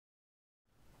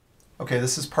Okay,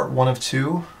 this is part one of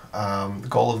two. The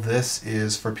goal of this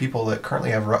is for people that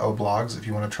currently have Ruhoh blogs. If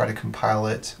you want to try to compile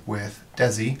it with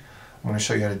Desi, I'm going to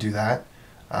show you how to do that.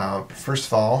 First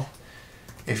of all,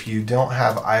 if you don't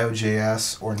have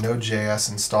IOJS or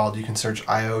Node.js installed, you can search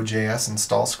IOJS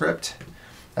install script.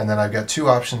 And then I've got two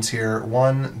options here.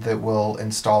 One that will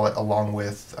install it along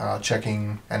with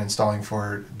checking and installing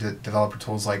for developer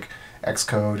tools like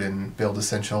Xcode and Build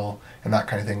Essential and that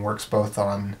kind of thing. Works both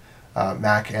on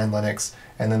Mac and Linux.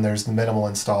 And then there's the minimal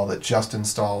install that just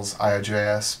installs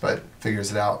IOJS but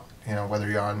figures it out. You know, whether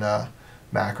you're on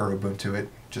Mac or Ubuntu, it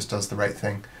just does the right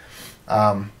thing.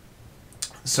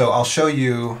 So I'll show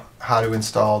you how to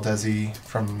install Desi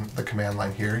from the command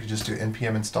line here. You just do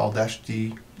npm install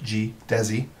 -dg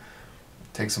Desi.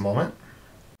 Takes a moment.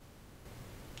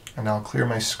 And I'll clear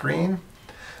my screen.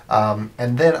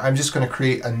 And then I'm just going to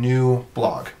create a new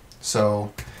blog.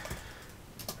 So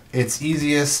it's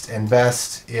easiest and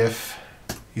best if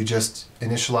you just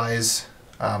initialize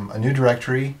a new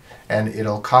directory, and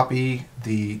it'll copy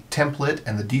the template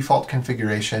and the default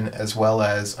configuration as well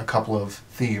as a couple of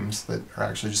themes that are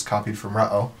actually just copied from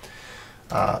Ruhoh.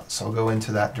 So I'll go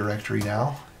into that directory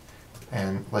now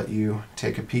and let you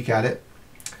take a peek at it.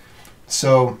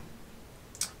 So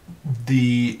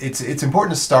it's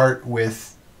important to start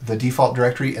with the default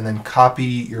directory and then copy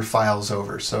your files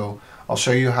over. So I'll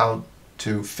show you how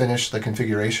to finish the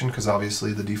configuration, because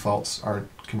obviously the defaults aren't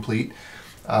complete.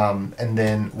 And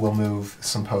then we'll move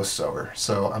some posts over.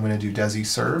 So I'm going to do Desi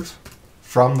serve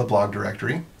from the blog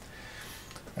directory,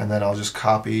 and then I'll just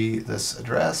copy this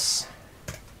address,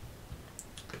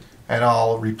 and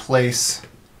I'll replace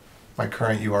my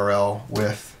current URL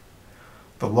with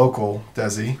the local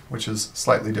Desi, which is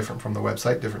slightly different from the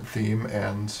website, different theme,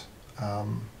 and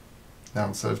now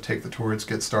instead of take the tour, it's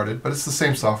get started, but it's the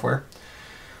same software.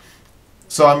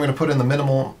 So I'm going to put in the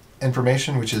minimal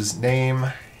information, which is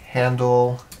name,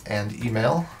 handle, and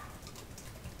email.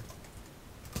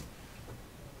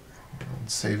 And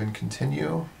save and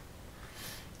continue.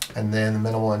 And then the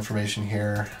minimal information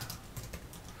here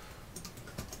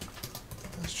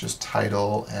is just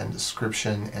title and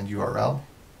description and URL.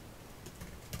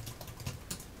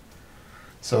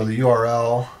 So the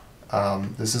URL,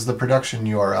 this is the production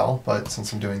URL, but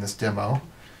since I'm doing this demo,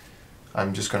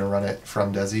 I'm just going to run it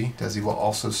from Desi. Desi will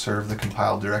also serve the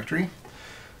compiled directory.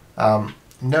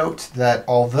 Note that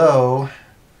although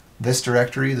this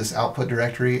directory, this output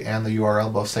directory, and the URL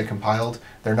both say compiled,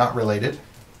 they're not related.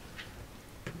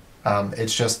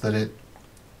 It's just that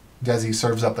Desi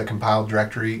serves up the compiled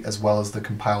directory as well as the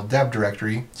compiled dev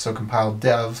directory. So compiled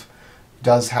dev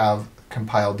does have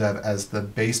compiled dev as the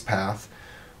base path,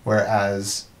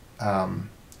 whereas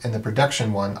in the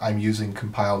production one, I'm using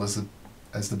compiled as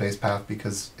the base path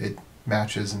because it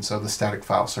matches, and so the static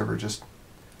file server just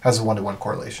has a one-to-one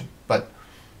correlation. But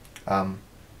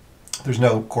there's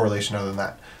no correlation other than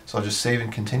that. So I'll just save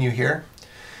and continue here,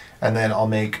 and then I'll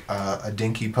make a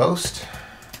dinky post.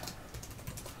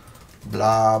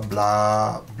 Blah,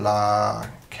 blah, blah,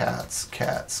 cats,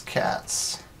 cats,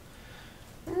 cats.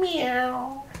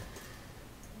 Meow.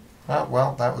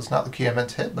 Well, that was not the key I meant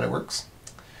to hit, but it works.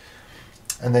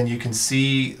 And then you can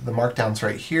see the markdowns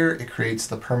right here. It creates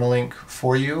the permalink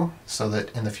for you so that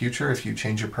in the future, if you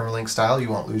change your permalink style, you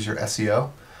won't lose your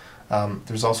SEO.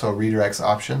 There's also a redirects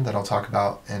option that I'll talk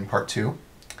about in part two.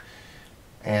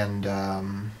 And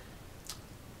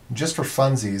just for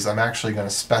funsies, I'm actually going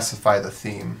to specify the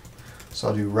theme. So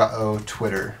I'll do Ruhoh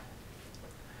Twitter.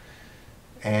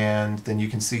 And then you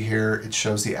can see here it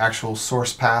shows the actual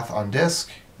source path on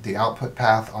disk, the output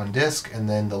path on disk, and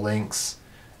then the links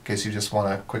in case you just want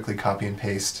to quickly copy and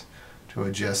paste to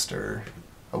a gist or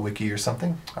a wiki or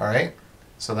something. Alright,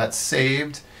 so that's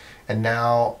saved, and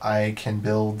now I can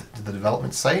build the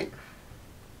development site.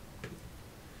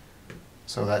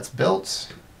 So that's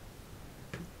built.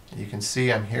 You can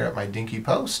see I'm here at my dinky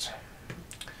post.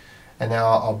 And now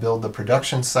I'll build the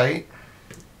production site,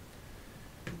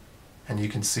 and you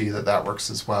can see that that works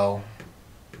as well.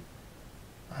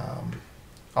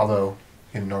 Although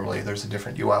normally there's a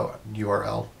different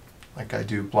URL. Like I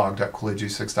do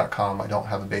blog.coolidge6.com, I don't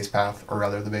have a base path, or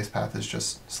rather the base path is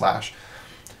just /.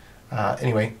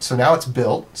 Anyway, so now it's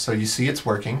built, so you see it's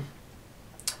working.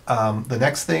 The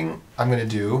next thing I'm going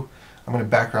to do, I'm going to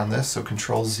background this, so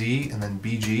Control-Z and then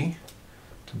BG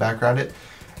to background it.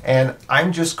 And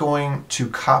I'm just going to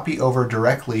copy over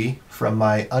directly from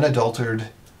my unadulterated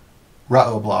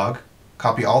Ruhoh blog,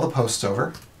 copy all the posts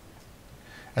over.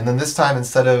 And then this time,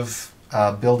 instead of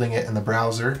building it in the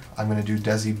browser, I'm going to do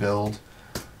Desi build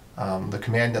the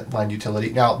command line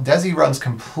utility. Now, Desi runs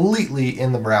completely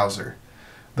in the browser.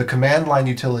 The command line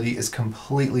utility is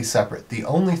completely separate. The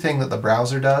only thing that the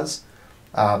browser does,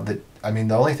 the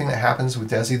only thing that happens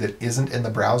with Desi that isn't in the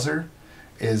browser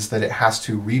is that it has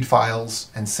to read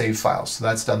files and save files. So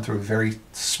that's done through a very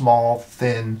small,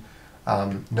 thin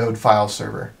Node file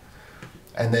server.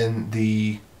 And then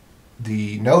the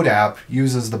Node app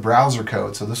uses the browser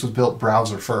code. So this was built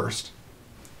browser first.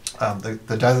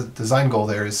 The design goal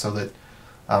there is so that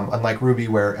unlike Ruby,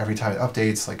 where every time it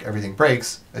updates, like everything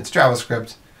breaks, it's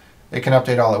JavaScript. It can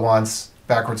update all at once.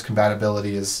 Backwards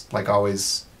compatibility is like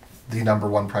always the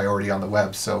 #1 priority on the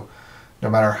web. So no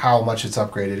matter how much it's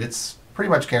upgraded, it's pretty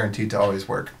much guaranteed to always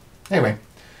work. Anyway,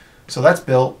 so that's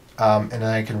built, and then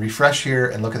I can refresh here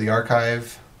and look at the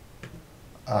archive.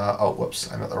 Oh,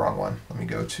 whoops, I'm at the wrong one. Let me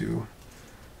go to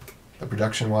the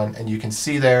production one, and you can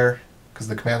see there, because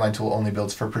the command line tool only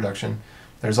builds for production,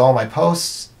 there's all my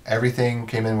posts. Everything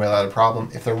came in without a problem.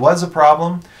 If there was a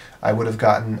problem, I would have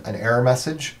gotten an error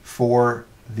message for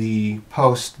the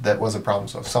post that was a problem.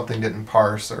 So if something didn't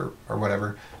parse or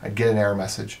whatever, I'd get an error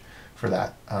message for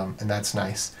that, and that's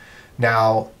nice.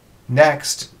 Now,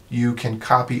 next, you can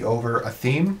copy over a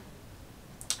theme.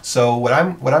 So what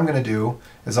I'm going to do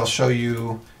is I'll show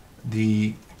you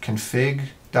the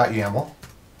config.yaml.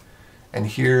 And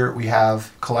here we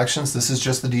have collections. This is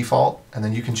just the default, and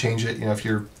then you can change it. You know, if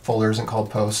your folder isn't called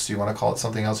posts, you want to call it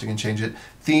something else, you can change it.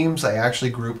 Themes, I actually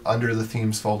group under the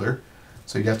themes folder.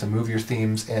 So you'd have to move your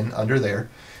themes in under there.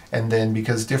 And then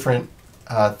because different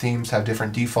themes have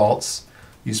different defaults,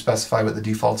 you specify what the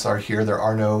defaults are here. There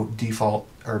are no default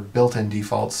or built-in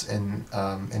defaults in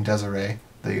Desiree,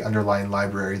 the underlying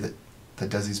library that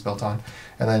Desi's built on.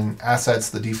 And then assets,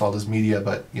 the default is media,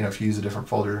 but you know, if you use a different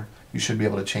folder, you should be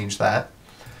able to change that.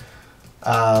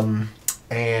 And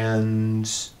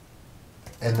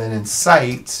then in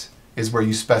site is where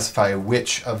you specify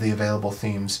which of the available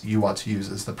themes you want to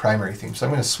use as the primary theme. So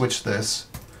I'm going to switch this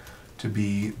to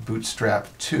be Bootstrap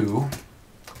 2.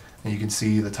 And you can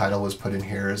see the title was put in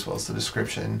here as well as the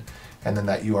description. And then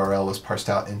that URL was parsed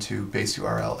out into base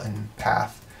URL and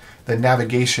path. The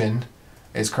navigation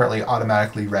is currently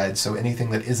automatically read, so anything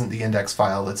that isn't the index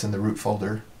file that's in the root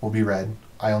folder will be read.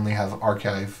 I only have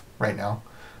archive right now,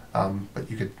 but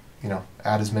you could, you know,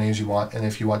 add as many as you want. And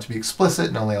if you want to be explicit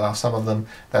and only allow some of them,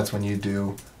 that's when you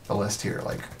do the list here,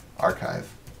 like archive,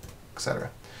 etc.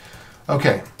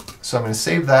 Okay, so I'm going to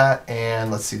save that,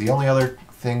 and let's see. The only other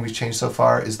thing we've changed so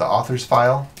far is the authors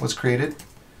file was created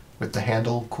with the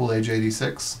handle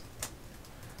CoolAge86.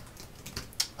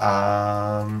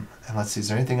 And let's see, is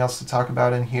there anything else to talk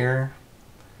about in here?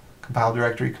 Compile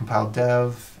directory, compile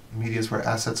dev, media is where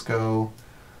assets go,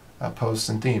 posts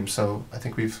and themes. So I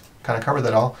think we've kind of covered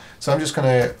that all. So I'm just going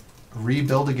to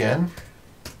rebuild again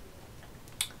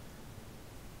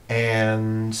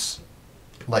and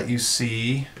let you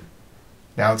see.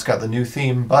 Now it's got the new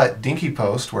theme, but Dinky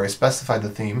Post, where I specified the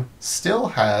theme, still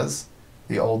has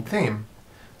the old theme.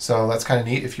 So that's kind of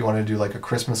neat. If you want to do like a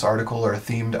Christmas article or a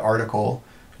themed article,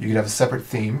 you could have a separate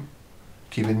theme,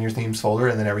 keep it in your themes folder,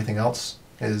 and then everything else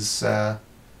is the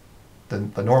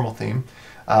normal theme.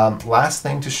 Last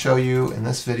thing to show you in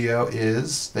this video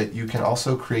is that you can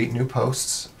also create new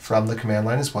posts from the command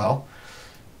line as well.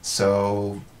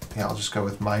 So yeah, I'll just go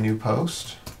with my new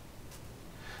post.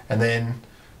 And then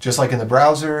just like in the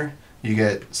browser, you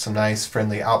get some nice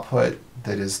friendly output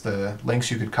that is the links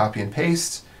you could copy and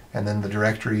paste, and then the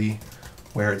directory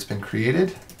where it's been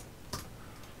created.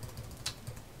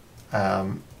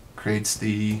 Creates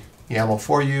the YAML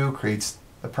for you, creates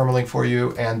the permalink for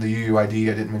you, and the UUID.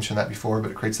 I didn't mention that before,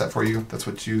 but it creates that for you. That's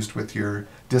what's used with your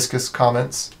Discuss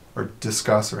comments, or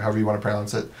Discuss, or however you want to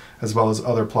pronounce it, as well as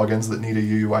other plugins that need a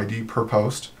UUID per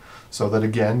post, so that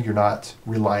again, you're not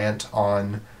reliant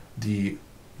on the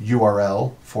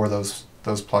URL for those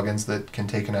plugins that can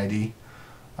take an ID.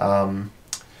 And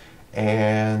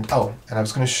I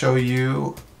was going to show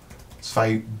you, so if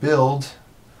I build,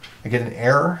 I get an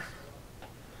error.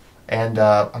 And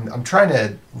I'm trying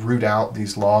to root out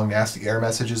these long, nasty error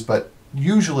messages, but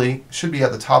usually should be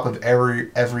at the top of every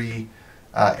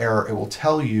error. It will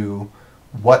tell you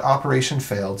what operation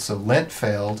failed. So lint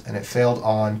failed, and it failed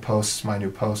on posts, my new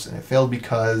post, and it failed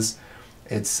because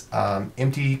it's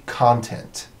empty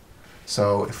content.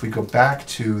 So if we go back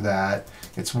to that,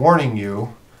 it's warning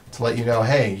you to let you know,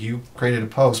 hey, you created a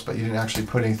post, but you didn't actually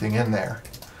put anything in there.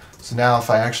 So now if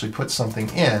I actually put something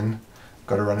in,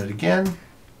 go to run it again,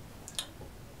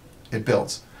 it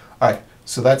builds. All right,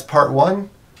 so that's part one.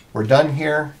 We're done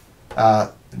here.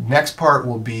 Next part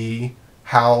will be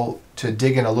how to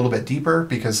dig in a little bit deeper,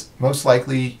 because most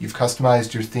likely you've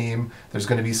customized your theme. There's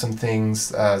going to be some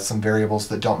things, some variables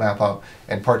that don't map up,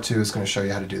 and part two is going to show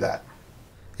you how to do that.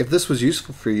 If this was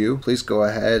useful for you, please go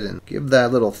ahead and give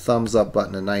that little thumbs up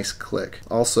button a nice click.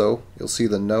 Also, you'll see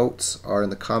the notes are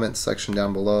in the comments section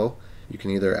down below. You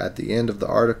can either at the end of the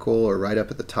article or right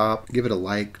up at the top give it a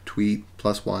like, tweet,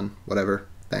 +1, whatever.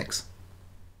 Thanks.